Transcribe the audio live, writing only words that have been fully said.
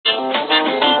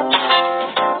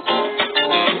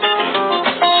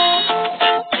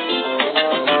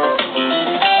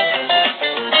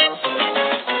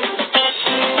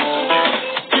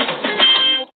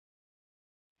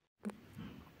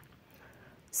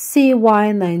See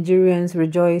why Nigerians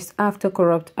rejoiced after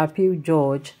corrupt appeal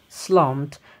judge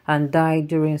slumped and died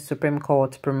during Supreme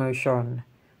Court promotion.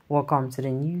 Welcome to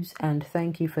the news and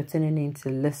thank you for tuning in to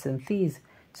listen. Please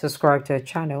subscribe to our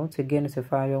channel to get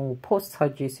notified when we post our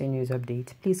juicy news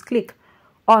update. Please click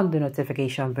on the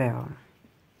notification bell.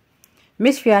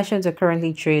 Mixed reactions are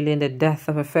currently trailing the death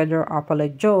of a federal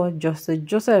appellate judge, Justice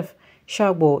Joseph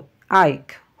Shagbo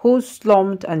Ike, who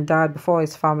slumped and died before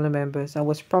his family members and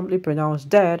was promptly pronounced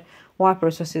dead while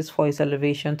processes for his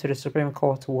elevation to the Supreme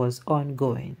Court was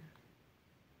ongoing.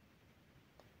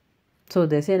 So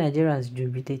they say Nigerians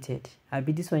jubilated. I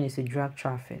be this one is a drug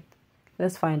traffic.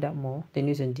 Let's find out more. The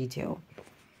news in detail.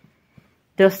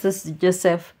 Justice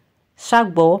Joseph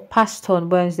Shagbo passed on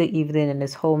Wednesday evening in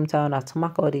his hometown at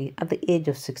Makurdi at the age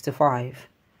of 65.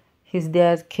 His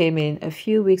death came in a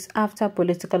few weeks after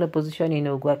political opposition in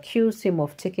Ogun accused him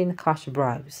of taking cash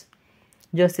bribes.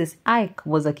 Justice Ike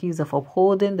was accused of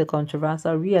upholding the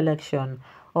controversial re-election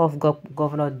of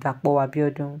Governor Dapo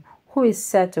Abiodun, who is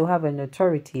said to have a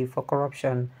notoriety for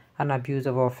corruption and abuse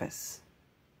of office.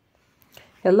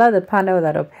 He led the panel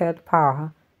that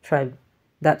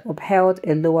upheld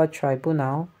a lower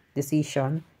tribunal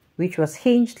decision, which was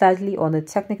hinged largely on the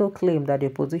technical claim that the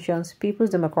opposition's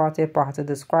People's Democratic Party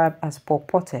described as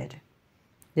purported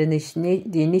the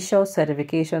initial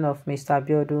certification of Mr.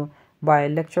 Abiodun by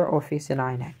electoral office in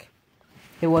INEC.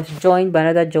 He was joined by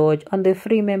another judge on the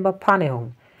three-member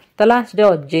panel. The last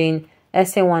judge, Jane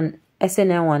SN1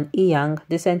 Iyang,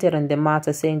 dissented on the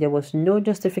matter, saying there was no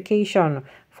justification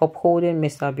for upholding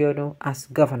Mr. Abiodun as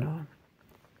governor.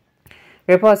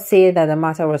 Reports say that the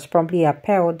matter was promptly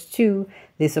upheld to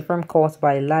the Supreme Court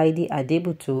by Laidi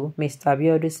Adebutu, Mr.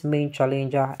 Abiodun's main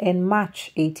challenger, in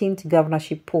March 18th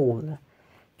governorship poll.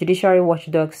 Judiciary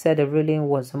watchdogs said the ruling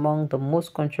was among the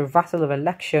most controversial of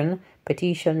election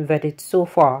petition verdicts so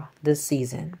far this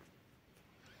season.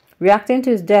 Reacting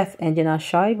to his death, Engineer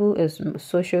Shaibu, a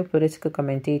socio-political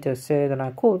commentator, said, and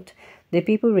I quote, "The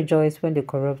people rejoice when the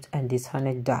corrupt and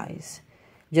dishonest dies."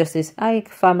 Justice Ike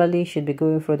family should be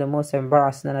going through the most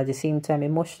embarrassing and at the same time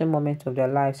emotional moment of their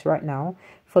lives right now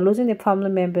for losing a family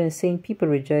member and seeing people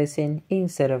rejoicing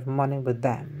instead of mourning with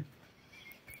them.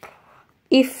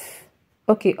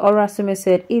 Orasume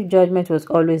said, if judgment was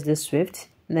always this swift,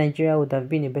 Nigeria would have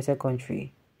been a better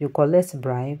country. You collect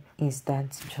bribe,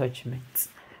 instant judgment.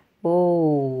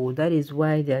 Oh, that is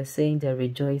why they are saying they're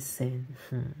rejoicing.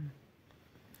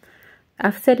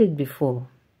 I've said it before.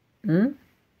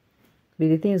 With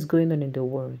the things going on in the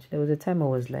world, there was a time I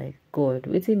was like, God,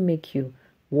 what did it make you?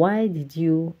 Why did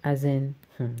you, as in,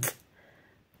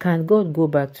 can God go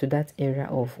back to that era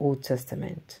of Old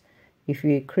Testament? If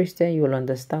you're a Christian, you will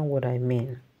understand what I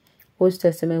mean. Old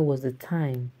Testament was the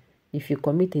time, if you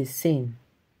commit a sin,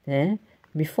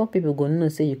 before people go know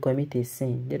say you commit a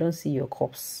sin, they don't see your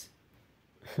corpse.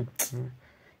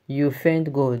 You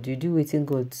offend God, you do waiting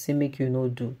God say make you no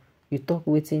do. You talk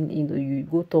waiting, you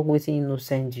go talk waiting no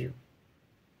send you.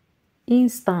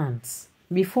 Instant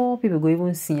before people go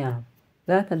even see him,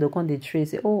 that time they come the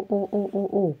trace say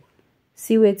oh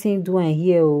see wetin do and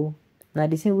here oh now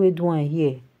the same way do and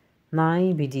here now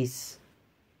ain't be this.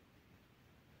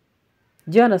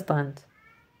 Do you understand?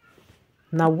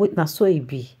 Now so it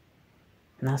be.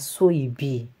 Now so it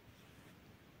be.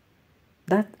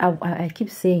 That I keep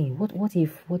saying, what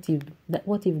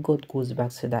if God goes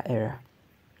back to that era?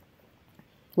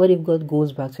 What if God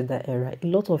goes back to that era? A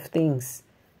lot of things.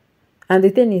 And the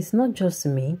thing is, not just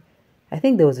me. I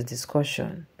think there was a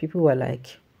discussion. People were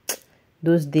like,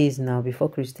 those days now, before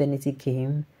Christianity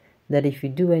came, that if you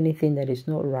do anything that is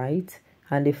not right,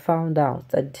 and they found out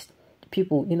that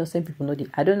people, innocent people know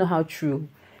I don't know how true.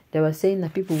 They were saying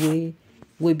that people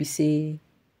will be say,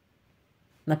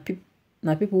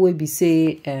 people will be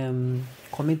say,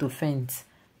 commit offense.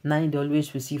 Now they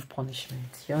always receive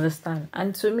punishment. You understand?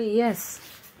 And to me, yes.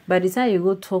 By the time you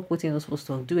go talk what you're not supposed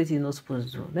to do what you're not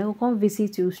supposed to do, they will come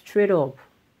visit you straight up.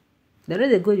 They know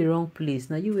they go the wrong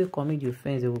place. Now you will commit your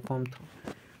offense, they will come to.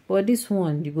 But this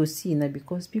one, you go see now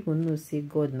because people know say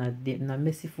God na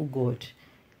merciful God.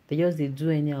 They just they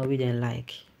do anyhow way they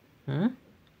like. Now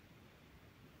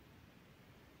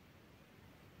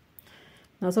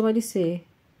somebody say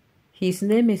his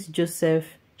name is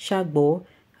Joseph Shagbo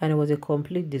and it was a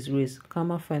complete disgrace.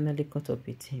 Karma finally caught up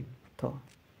with him.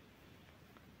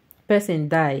 Person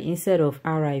die instead of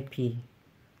RIP.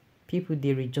 People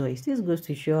they rejoice. This goes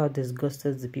to show how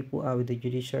disgusted the people are with the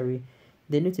judiciary.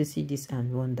 They need to see this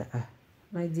and wonder,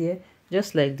 my dear,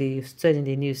 just like they said in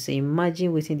the news, say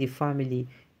imagine waiting the family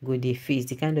go they face,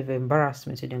 the kind of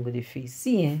embarrassment they go they face.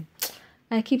 See,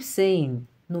 I keep saying,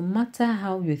 no matter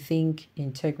how you think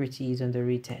integrity is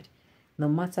underrated, no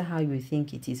matter how you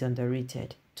think it is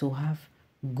underrated, to have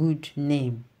good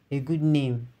name, a good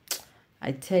name,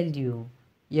 I tell you,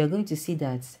 you're going to see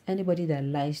that anybody that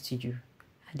lies to you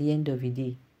at the end of the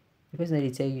day, the person that they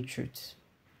tell you truth.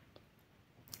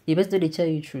 The person that they tell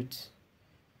you truth.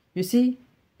 You see,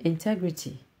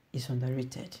 integrity is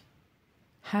underrated.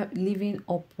 Living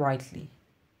uprightly,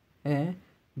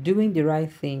 doing the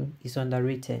right thing is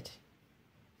underrated.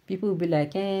 People will be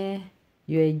like,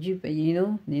 you're a Jew,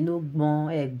 bon,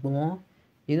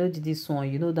 this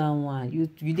one, that one,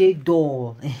 you did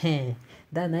dull.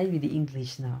 That might be the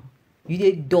English now. You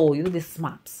did dull, the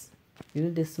smarts.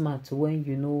 The smarts when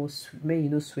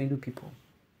swindle people.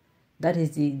 That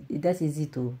is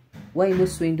it too. When you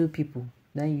swindle people,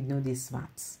 then you know the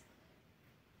smarts.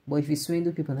 But if you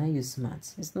swindle people, now you're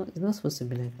smart. It's not supposed to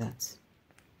be like that.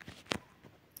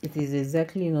 It is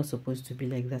exactly not supposed to be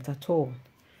like that at all.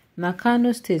 Now,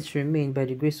 Kano State remain by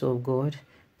the grace of God.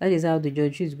 That is how the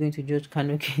judge is going to judge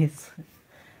Kano case.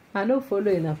 I don't follow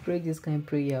and pray this kind of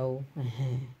prayer.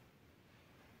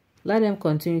 Let them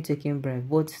continue taking bribe.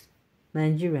 But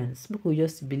Nigerians, people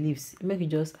just believe, make you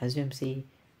just assume, say,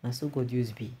 now so God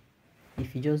use be.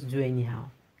 If you just do anyhow.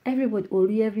 Everybody,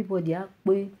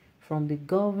 from the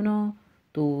governor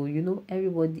to,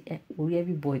 everybody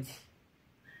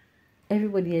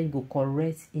else go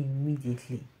correct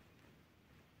immediately.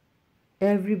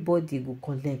 Everybody go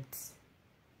collect.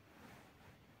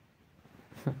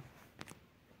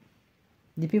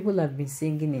 The people have been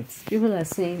singing it. People are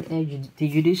saying the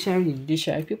judiciary.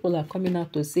 People are coming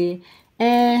out to say,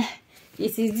 it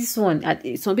is this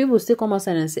one. Some people still come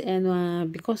outside and say,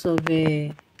 because of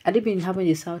I didn't happen in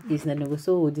the southeast, and they go,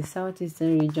 so the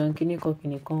southeastern region,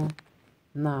 Kiniko.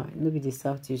 Now, maybe the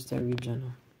southeastern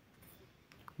region.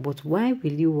 But why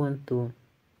will you want to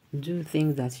do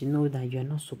things that you know that you are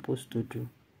not supposed to do?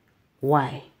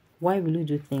 Why? Why will you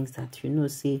do things that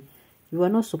say you are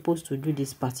not supposed to do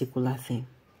this particular thing?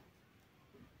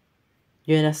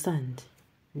 You understand?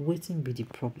 Waiting be the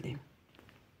problem.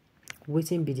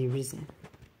 Waiting be the reason.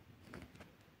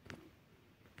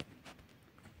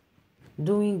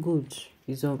 Doing good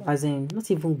is not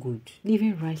even good.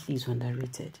 Living rightly is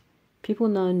underrated. People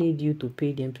now need you to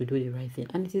pay them to do the right thing,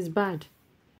 and it is bad.